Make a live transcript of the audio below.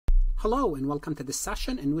Hello and welcome to this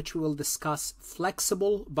session in which we will discuss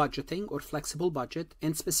flexible budgeting or flexible budget,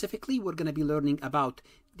 and specifically we're going to be learning about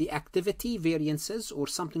the activity variances or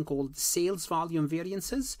something called sales volume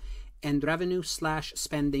variances and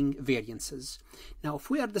revenue/spending variances. Now if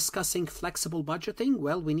we are discussing flexible budgeting,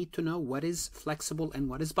 well, we need to know what is flexible and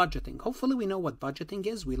what is budgeting. Hopefully we know what budgeting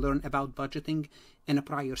is. We learned about budgeting in a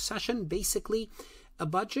prior session. Basically a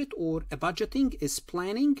budget or a budgeting is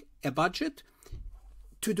planning a budget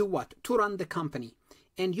to do what? To run the company.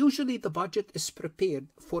 And usually the budget is prepared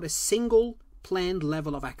for a single planned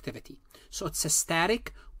level of activity. So it's a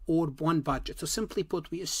static or one budget. So simply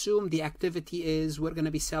put, we assume the activity is we're going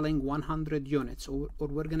to be selling 100 units or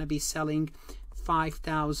we're going to be selling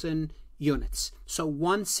 5,000 units. So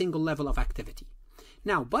one single level of activity.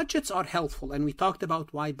 Now, budgets are helpful, and we talked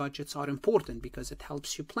about why budgets are important because it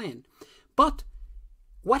helps you plan. But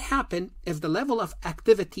what happens if the level of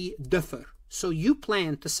activity differ? So you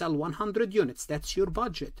plan to sell 100 units, that's your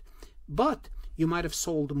budget, but you might have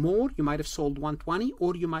sold more, you might have sold 120,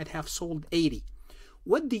 or you might have sold 80.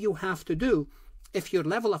 What do you have to do if your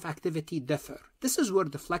level of activity differ? This is where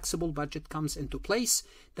the flexible budget comes into place.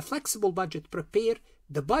 The flexible budget prepare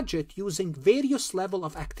the budget using various level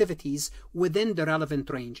of activities within the relevant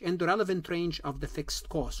range and the relevant range of the fixed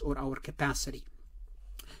cost or our capacity.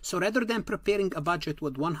 So rather than preparing a budget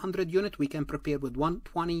with 100 units, we can prepare with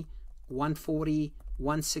 120, 140,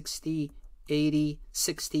 160, 80,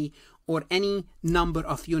 60, or any number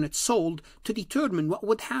of units sold to determine what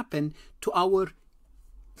would happen to our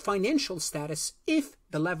financial status if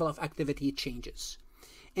the level of activity changes.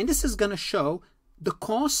 And this is going to show the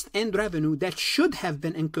cost and revenue that should have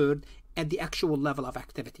been incurred at the actual level of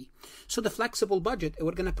activity. So the flexible budget,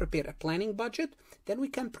 we're going to prepare a planning budget, then we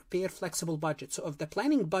can prepare flexible budget. So if the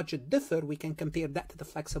planning budget differ, we can compare that to the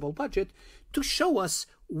flexible budget to show us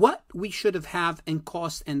what we should have in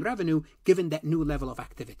cost and revenue given that new level of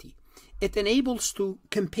activity. It enables to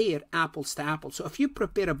compare apples to apples. So if you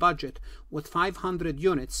prepare a budget with 500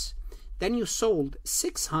 units, then you sold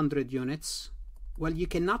 600 units, well, you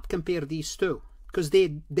cannot compare these two, because they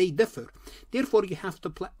differ. Therefore, you have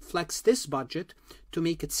to flex this budget to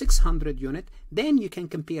make it 600 unit. Then you can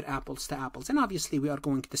compare apples to apples. And obviously, we are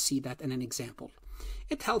going to see that in an example.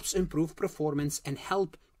 It helps improve performance and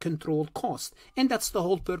help control cost. And that's the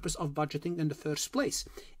whole purpose of budgeting in the first place,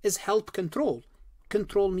 is help control.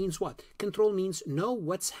 Control means what? Control means know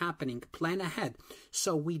what's happening, plan ahead.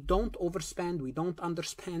 So we don't overspend, we don't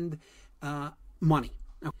underspend money.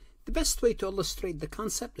 Now, the best way to illustrate the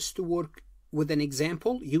concept is to work with an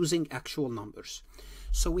example using actual numbers.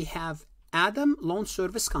 So we have Adam Loan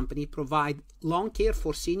Service Company provide lawn care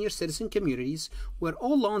for senior citizen communities where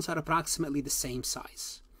all lawns are approximately the same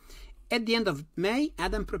size. At the end of May,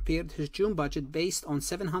 Adam prepared his June budget based on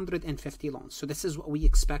 750 lawns. So this is what we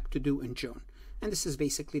expect to do in June. And this is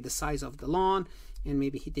basically the size of the lawn, and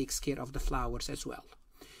maybe he takes care of the flowers as well.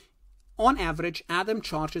 On average, Adam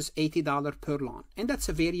charges $80 per lawn, and that's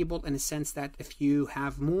a variable in a sense that if you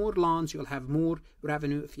have more lawns, you'll have more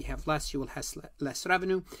revenue. If you have less, you will have less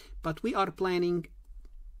revenue. But we are planning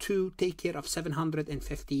to take care of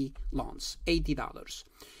 750 lawns, $80.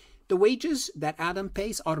 The wages that Adam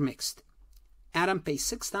pays are mixed. Adam pays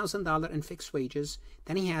 $6,000 in fixed wages.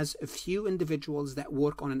 Then he has a few individuals that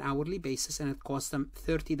work on an hourly basis, and it costs them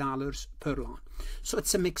 $30 per lawn. So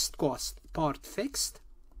it's a mixed cost, part fixed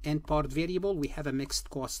and part variable. We have a mixed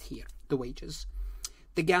cost here, the wages.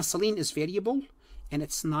 The gasoline is variable, and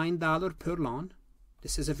it's $9 per lawn.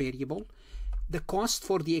 This is a variable. The cost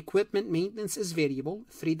for the equipment maintenance is variable,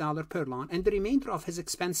 $3 per lawn, and the remainder of his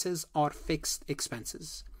expenses are fixed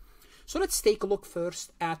expenses. So let's take a look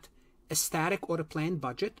first at a static or a planned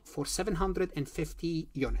budget for 750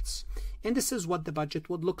 units. And this is what the budget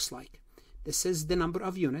would look like. This is the number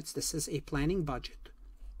of units. This is a planning budget.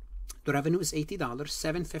 The revenue is $80.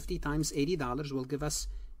 750 times $80 will give us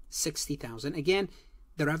 $60,000. Again,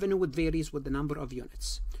 the revenue would varies with the number of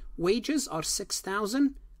units. Wages are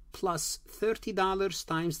 $6,000 plus $30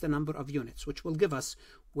 times the number of units, which will give us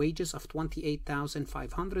wages of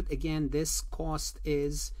 $28,500. Again, this cost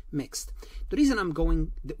is mixed. The reason I'm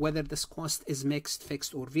going whether this cost is mixed,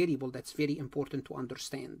 fixed, or variable, that's very important to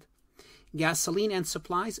understand. Gasoline and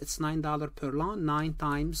supplies, it's $9 per lawn.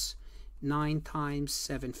 9 times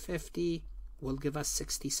 750 will give us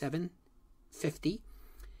 $67.50.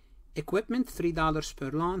 Equipment, $3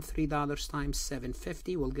 per lawn. $3 times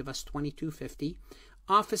 750 will give us $22.50.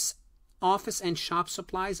 Office and shop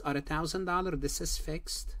supplies are $1,000. This is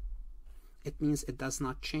fixed. It means it does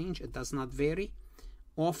not change. It does not vary.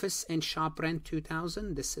 Office and shop rent,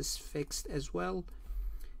 $2,000. This is fixed as well.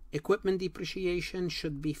 Equipment depreciation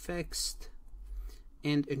should be fixed.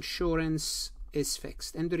 and insurance is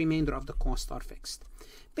fixed, and the remainder of the costs are fixed.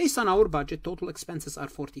 Based on our budget, total expenses are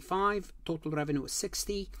 45, total revenue is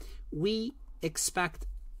 60. We expect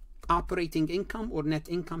operating income or net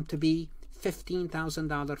income to be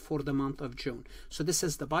 $15,000 for the month of June. So this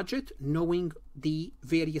is the budget, knowing the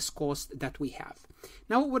various costs that we have.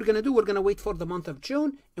 Now what we're going to do, we're going to wait for the month of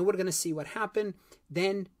June, and we're going to see what happened,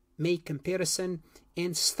 then make comparison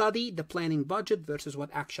and study the planning budget versus what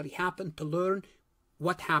actually happened to learn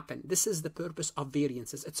what happened. This is the purpose of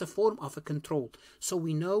variances. It's a form of a control. So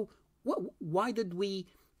we know why did we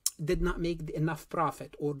did not make enough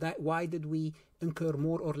profit, or that why did we incur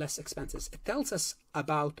more or less expenses. It tells us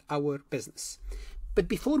about our business. But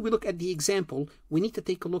before we look at the example, we need to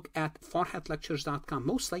take a look at farhatlectures.com.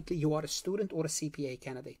 Most likely you are a student or a CPA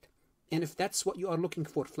candidate. And if that's what you are looking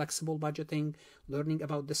for, flexible budgeting, learning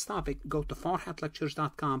about this topic, go to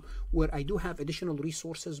farhatlectures.com, where I do have additional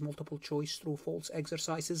resources, multiple choice, true, false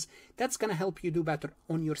exercises. That's going to help you do better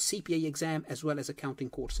on your CPA exam as well as accounting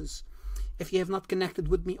courses. If you have not connected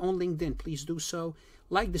with me on LinkedIn, please do so.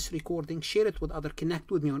 Like this recording, share it with others.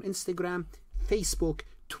 Connect with me on Instagram, Facebook,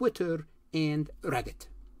 Twitter, and Reddit.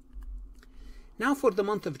 Now for the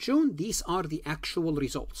month of June, these are the actual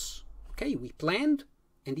results. Okay, we planned,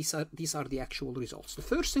 and these are the actual results. The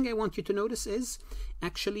first thing I want you to notice is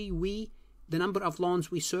actually the number of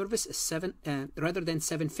loans we service is rather than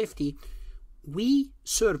 750, we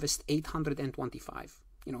serviced 825.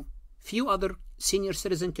 Few other senior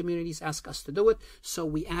citizen communities ask us to do it, so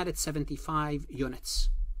we added 75 units.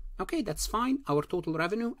 Okay, that's fine. Our total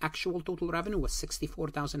revenue, actual total revenue, was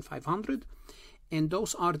 $64,500, and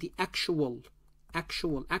those are the actual.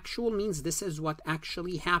 Actual means this is what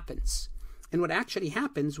actually happens. And what actually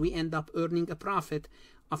happens, we end up earning a profit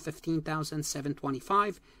of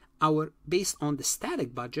 $15,725. Based on the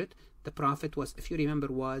static budget, the profit was, if you remember,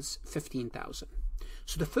 was $15,000.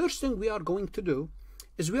 So the first thing we are going to do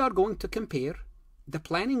is we are going to compare the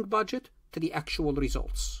planning budget to the actual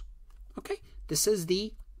results. Okay, this is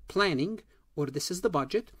the planning, or this is the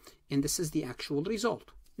budget, and this is the actual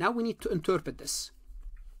result. Now we need to interpret this.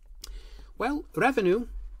 Well, revenue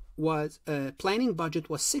was, planning budget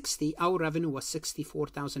was 60, our revenue was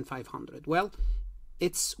 64,500. Well,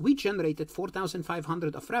 we generated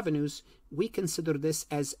 4,500 of revenues. We consider this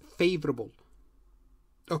as favorable.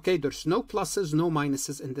 Okay, there's no pluses, no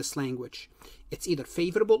minuses in this language. It's either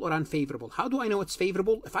favorable or unfavorable. How do I know it's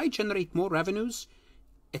favorable? If I generate more revenues,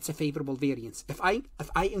 it's a favorable variance. If I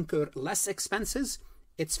incur less expenses,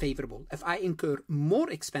 it's favorable. If I incur more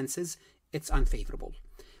expenses, it's unfavorable.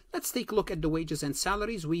 Let's take a look at the wages and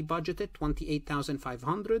salaries. We budgeted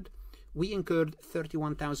 28,500. We incurred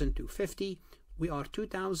 31,250. We are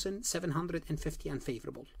 2,750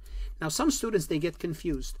 unfavorable. Now, some students, they get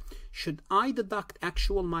confused. Should I deduct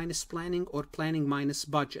actual minus planning or planning minus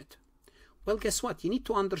budget? Well, guess what? You need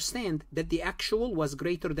to understand that the actual was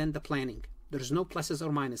greater than the planning. There's no pluses or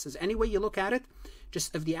minuses. Any way you look at it,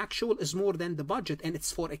 just if the actual is more than the budget and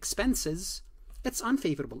it's for expenses, it's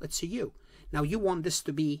unfavorable. It's to you. Now, you want this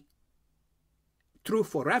to be true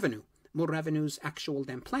for revenue. More revenues actual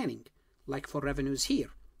than planning, like for revenues here,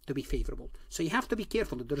 to be favorable. So you have to be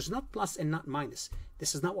careful. There's not plus and not minus.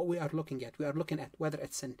 This is not what we are looking at. We are looking at whether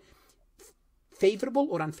it's an favorable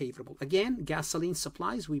or unfavorable. Again, gasoline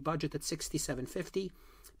supplies, we budgeted $67.50.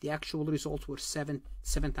 The actual results were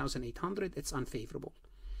 $7,800. It's unfavorable.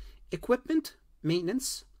 Equipment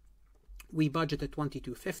maintenance, we budgeted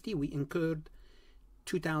 $22.50. We incurred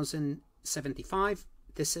 $2,075.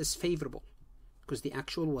 This is favorable because the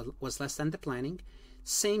actual was less than the planning.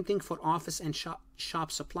 Same thing for office and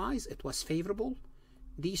shop supplies. It was favorable.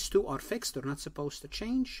 These two are fixed. They're not supposed to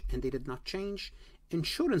change, and they did not change.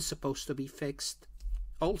 Insurance supposed to be fixed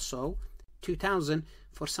also. $2,000.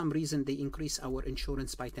 For some reason, they increase our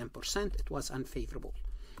insurance by 10%. It was unfavorable.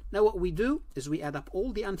 Now what we do is we add up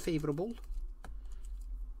all the unfavorable,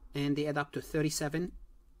 and they add up to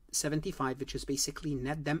 $37.75, which is basically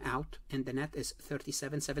net them out, and the net is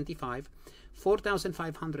 $37.75.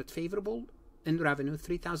 4,500 favorable in revenue,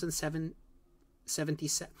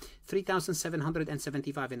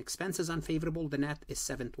 3,775 in expenses unfavorable. The net is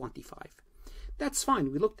 725. That's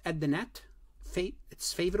fine. We looked at the net.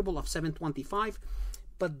 It's favorable of 725,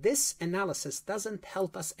 but this analysis doesn't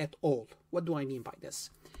help us at all. What do I mean by this?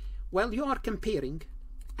 Well, you are comparing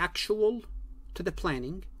actual to the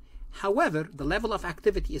planning. However, the level of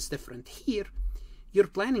activity is different. Here, your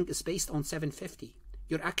planning is based on 750.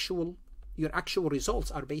 Your actual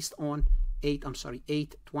results are based on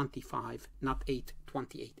 825, not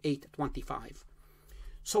 828, 825.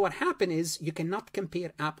 So what happened is you cannot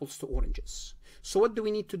compare apples to oranges. So what do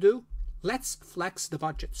we need to do? Let's flex the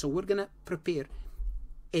budget. So we're going to prepare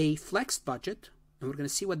a flexed budget, and we're going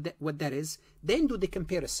to see what that is, then do the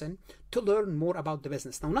comparison to learn more about the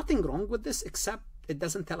business. Now, nothing wrong with this except it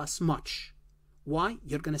doesn't tell us much. Why?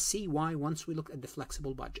 You're going to see why once we look at the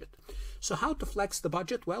flexible budget. So how to flex the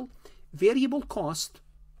budget? Well, variable cost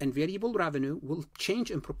and variable revenue will change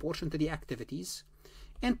in proportion to the activities,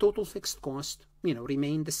 and total fixed cost,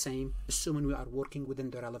 remain the same, assuming we are working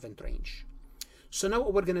within the relevant range. So now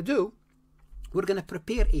what we're going to do, we're going to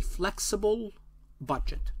prepare a flexible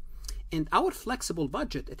budget. And our flexible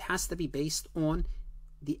budget, it has to be based on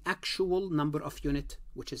the actual number of unit,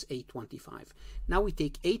 which is 825. Now we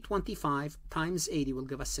take 825 times 80 will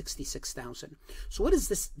give us 66,000. So what is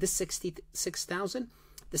this 66,000?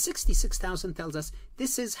 The 66,000 tells us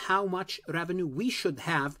this is how much revenue we should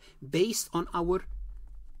have based on our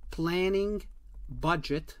planning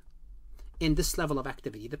budget in this level of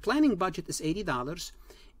activity. The planning budget is $80,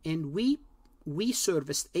 and we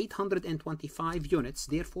serviced 825 units,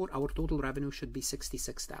 therefore our total revenue should be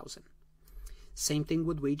 66,000. Same thing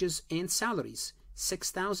with wages and salaries.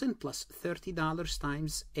 6,000 plus $30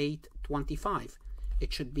 times 825.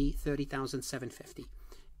 It should be 30,750.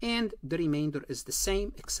 And the remainder is the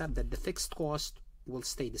same, except that the fixed cost will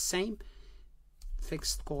stay the same.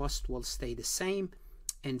 Fixed cost will stay the same,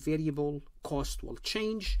 and variable cost will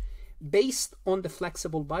change. Based on the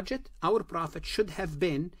flexible budget, our profit should have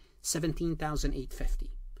been 17,850.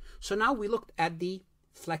 So now we looked at the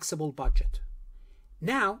flexible budget.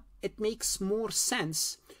 Now it makes more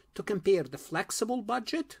sense to compare the flexible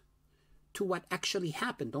budget to what actually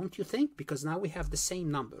happened, don't you think? Because now we have the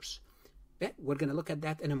same numbers. We're going to look at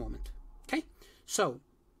that in a moment. Okay, so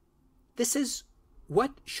this is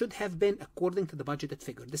what should have been according to the budgeted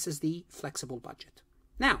figure. This is the flexible budget.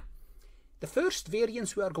 Now, the first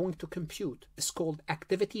variance we are going to compute is called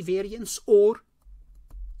activity variance or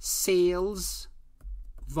sales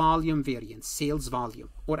volume variance, sales volume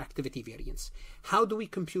or activity variance. How do we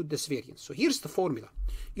compute this variance? So here's the formula.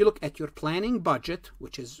 You look at your planning budget,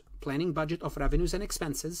 which is planning budget of revenues and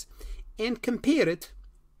expenses, and compare it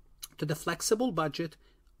to the flexible budget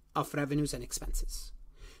of revenues and expenses.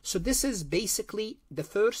 So this is basically the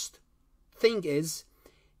first thing is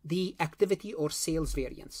the activity or sales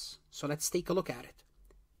variance. So let's take a look at it.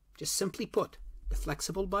 Just simply put, the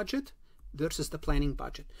flexible budget versus the planning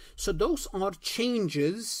budget. So those are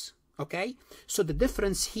changes, okay? So the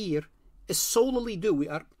difference here is solely due,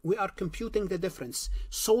 we are computing the difference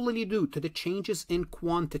solely due to the changes in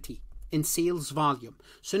quantity, in sales volume.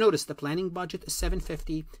 So notice the planning budget is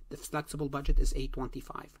 750, the flexible budget is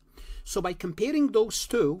 825. So by comparing those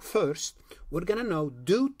two first, we're gonna know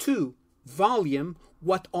due to volume,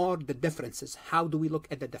 what are the differences? How do we look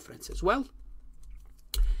at the differences? Well,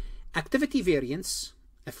 activity variance,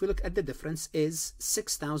 if we look at the difference, is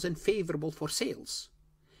 6,000 favorable for sales.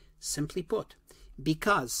 Simply put,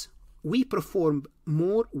 because we perform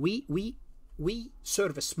more, we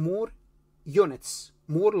service more units,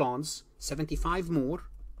 more lawns, 75 more.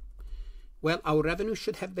 Well, our revenue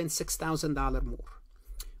should have been $6,000 more.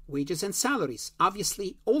 Wages and salaries,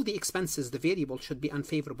 obviously all the expenses, the variable, should be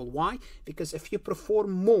unfavorable. Why? Because if you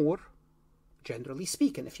perform more, generally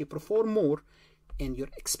speaking, if you perform more and your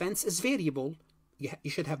expense is variable,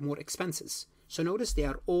 you should have more expenses. So notice they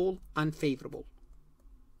are all unfavorable,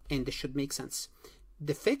 and this should make sense.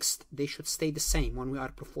 The fixed, they should stay the same when we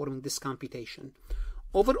are performing this computation.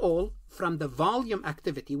 Overall, from the volume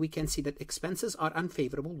activity, we can see that expenses are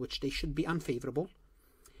unfavorable, which they should be unfavorable.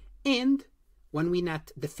 And when we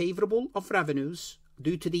net the favorable of revenues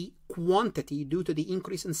due to the quantity, due to the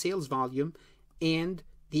increase in sales volume, and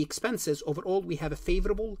the expenses, overall we have a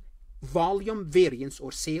favorable volume variance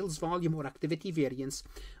or sales volume or activity variance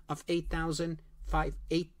of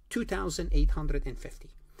 2,850.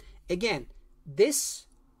 Again, this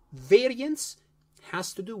variance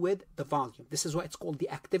has to do with the volume. This is why it's called the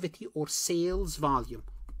activity or sales volume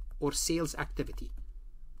or sales activity.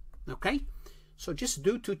 Okay? So just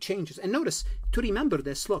do two changes. And notice, to remember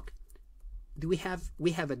this, look, we have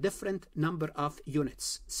a different number of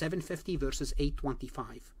units, 750 versus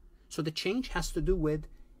 825. So the change has to do with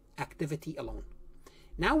activity alone.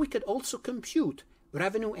 Now we could also compute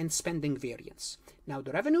revenue and spending variance. Now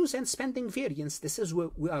the revenues and spending variance, this is where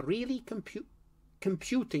we are really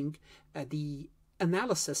computing the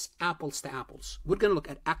analysis apples to apples. We're going to look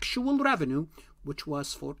at actual revenue, which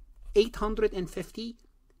was for 850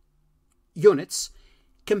 units,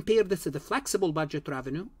 compare this to the flexible budget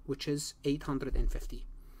revenue, which is 850.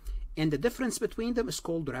 And the difference between them is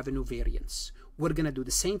called revenue variance. We're going to do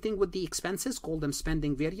the same thing with the expenses, call them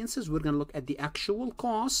spending variances. We're going to look at the actual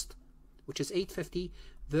cost, which is 850,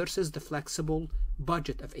 versus the flexible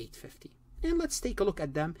budget of 850. And let's take a look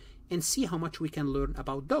at them and see how much we can learn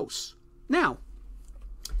about those. Now,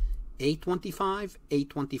 825,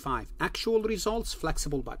 825. Actual results,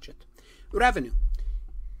 flexible budget. Revenue.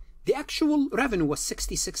 The actual revenue was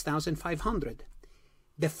 66,500.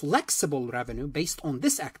 The flexible revenue based on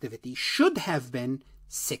this activity should have been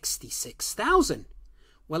 66,000.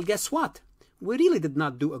 Well, guess what? We really did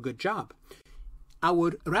not do a good job.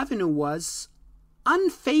 Our revenue was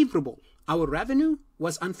unfavorable. Our revenue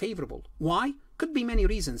was unfavorable. Why? Could be many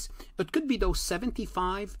reasons. It could be those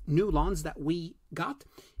 75 new lawns that we got.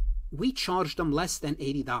 We charged them less than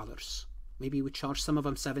 $80. Maybe we charged some of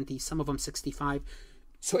them 70, some of them 65.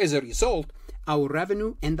 So as a result, our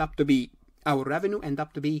revenue ended up to be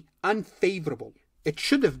unfavorable. It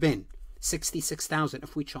should have been 66,000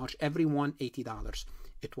 if we charged everyone $80.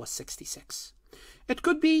 It was 66. It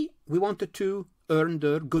could be we wanted to earn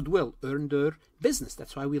their goodwill, earn their business.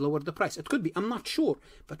 That's why we lowered the price. It could be, I'm not sure,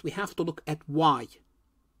 but we have to look at why.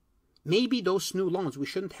 Maybe those new loans, we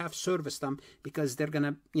shouldn't have serviced them because they're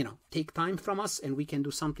going to, take time from us and we can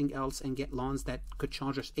do something else and get loans that could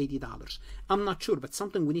charge us $80. I'm not sure, but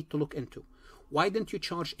something we need to look into. Why didn't you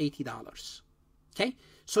charge $80? Okay,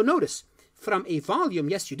 so notice, from a volume,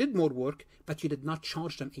 yes, you did more work, but you did not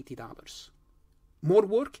charge them $80. More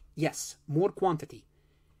work? Yes. More quantity.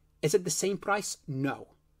 Is it the same price? No.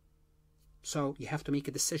 So you have to make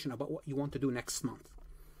a decision about what you want to do next month.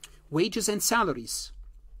 Wages and salaries.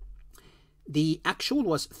 The actual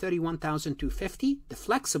was $31,250. The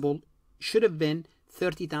flexible should have been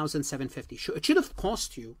 $30,750. It should have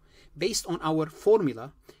cost you, based on our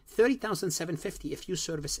formula, $30,750 if you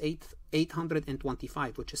service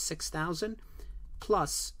 825, which is 6,000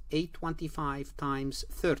 plus 825 times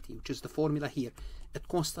 30, which is the formula here. It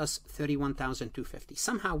cost us $31,250.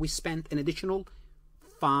 Somehow we spent an additional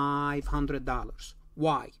 $500.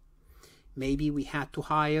 Why? Maybe we had to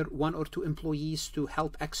hire 1 or 2 employees to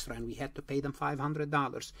help extra and we had to pay them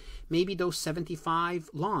 $500. Maybe those 75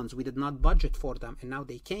 lawns, we did not budget for them and now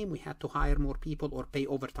they came, we had to hire more people or pay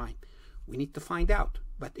overtime. We need to find out,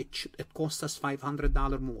 but it cost us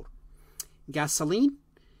 $500 more. Gasoline,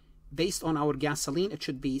 based on our gasoline, it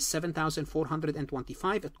should be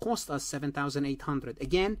 $7,425. It cost us $7,800.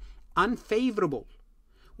 Again, unfavorable.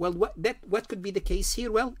 Well, what could be the case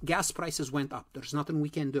here? Well, gas prices went up. There's nothing we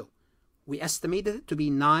can do. We estimated it to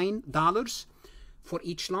be $9 for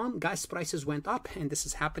each lawn. Gas prices went up, and this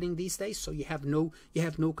is happening these days, so you have no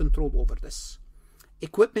control over this.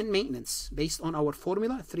 Equipment maintenance, based on our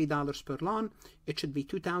formula, $3 per lawn. It should be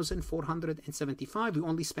 $2,475. We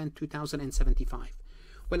only spent $2,075.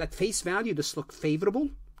 Well, at face value, this looked favorable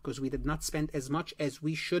because we did not spend as much as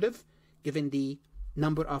we should have, given the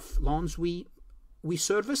number of lawns we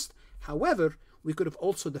serviced. However, we could have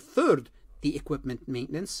also deferred the equipment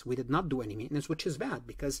maintenance. We did not do any maintenance, which is bad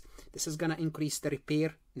because this is going to increase the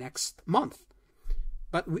repair next month.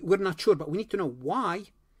 But we're not sure, but we need to know why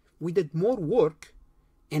we did more work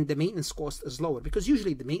and the maintenance cost is lower. Because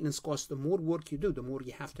usually the maintenance cost, the more work you do, the more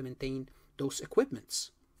you have to maintain those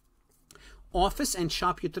equipments. Office and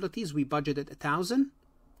shop utilities, we budgeted $1,000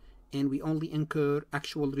 and we only incur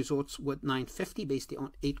actual results with $950 based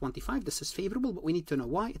on 825. This is favorable, but we need to know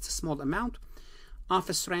why. It's a small amount.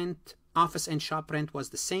 Office rent, office and shop rent was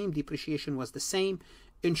the same. Depreciation was the same.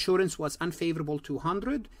 Insurance was unfavorable,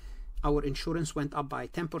 $200. Our insurance went up by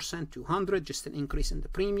 10%, $200, just an increase in the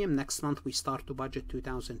premium. Next month we start to budget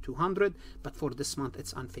 $2,200, but for this month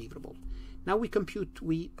it's unfavorable. Now we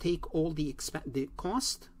take all the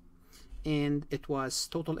cost, and it was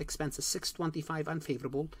total expenses $625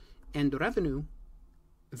 unfavorable, and the revenue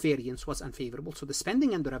variance was unfavorable. So the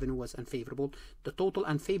spending and the revenue was unfavorable. The total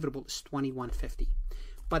unfavorable is $2150.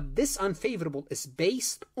 But this unfavorable is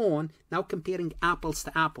based on, now comparing apples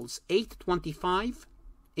to apples, 825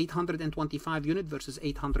 unit versus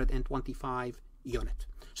 825 unit.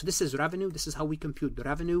 So this is revenue. This is how we compute the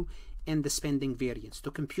revenue and the spending variance.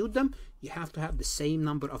 To compute them, you have to have the same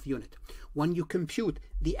number of unit. When you compute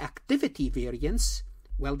the activity variance,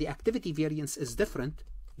 well, the activity variance is different.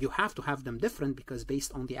 You have to have them different because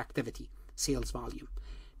based on the activity, sales volume.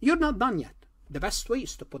 You're not done yet. The best way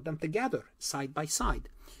is to put them together, side by side.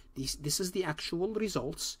 This is the actual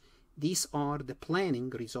results. These are the planning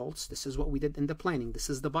results. This is what we did in the planning. This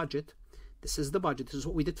is the budget. This is the budget. This is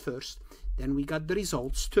what we did first. Then we got the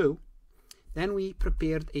results too. Then we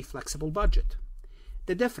prepared a flexible budget.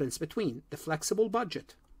 The difference between the flexible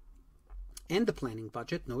budget and the planning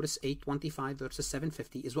budget, notice 825 versus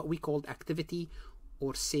 750, is what we called activity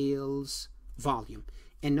or sales volume.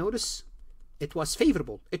 And notice it was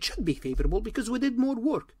favorable. It should be favorable because we did more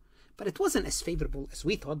work. But it wasn't as favorable as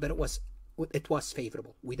we thought, but it was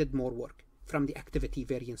favorable. We did more work. from the activity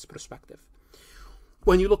variance perspective.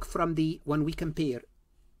 When you look from when we compare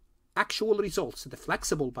actual results, the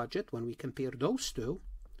flexible budget, when we compare those two,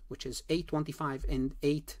 which is 825 and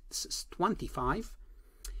 825,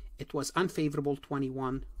 it was unfavorable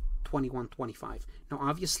 21, 21, 25. Now,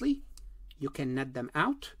 obviously, you can net them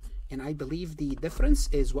out, and I believe the difference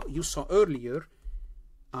is what you saw earlier,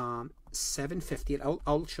 750.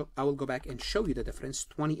 I will go back and show you the difference.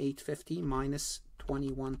 2850 minus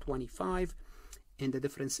 2125, and the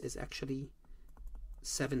difference is actually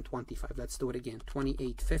 725. Let's do it again.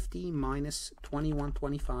 2850 minus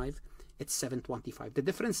 2125, it's 725. The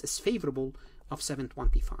difference is favorable of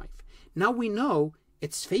 725. Now we know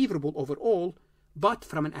it's favorable overall, but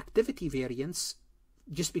from an activity variance,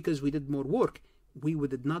 just because we did more work, we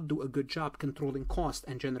did not do a good job controlling cost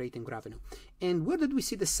and generating revenue. And where did we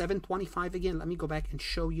see the 725 again? Let me go back and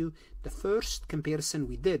show you the first comparison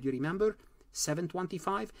we did. You remember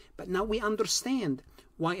 725? But now we understand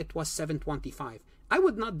why it was 725. I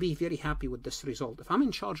would not be very happy with this result. If I'm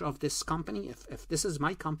in charge of this company, if this is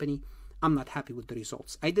my company, I'm not happy with the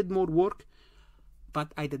results. I did more work,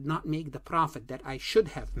 but I did not make the profit that I should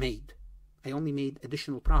have made. I only made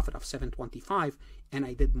additional profit of 725, and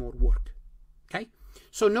I did more work. Okay?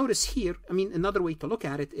 So notice here, I mean, another way to look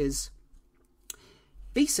at it is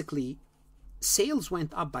basically sales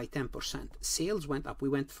went up by 10%. Sales went up. We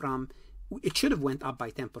went from, it should have went up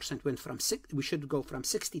by 10%. We should go from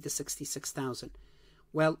 60 to 66,000.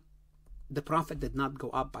 Well, the profit did not go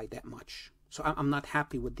up by that much. So I'm not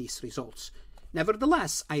happy with these results.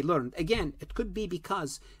 Nevertheless, I learned, again, it could be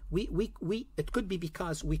because we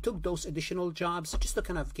took those additional jobs just to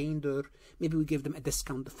kind of gain their, maybe we give them a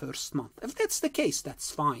discount the first month. If that's the case, that's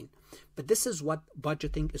fine. But this is what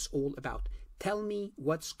budgeting is all about. Tell me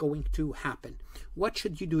what's going to happen. What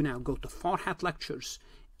should you do now? Go to Farhat lectures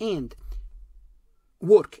and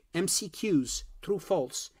work, MCQs, true,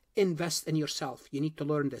 false, invest in yourself. You need to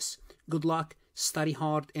learn this. Good luck, study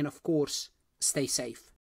hard, and of course, stay safe.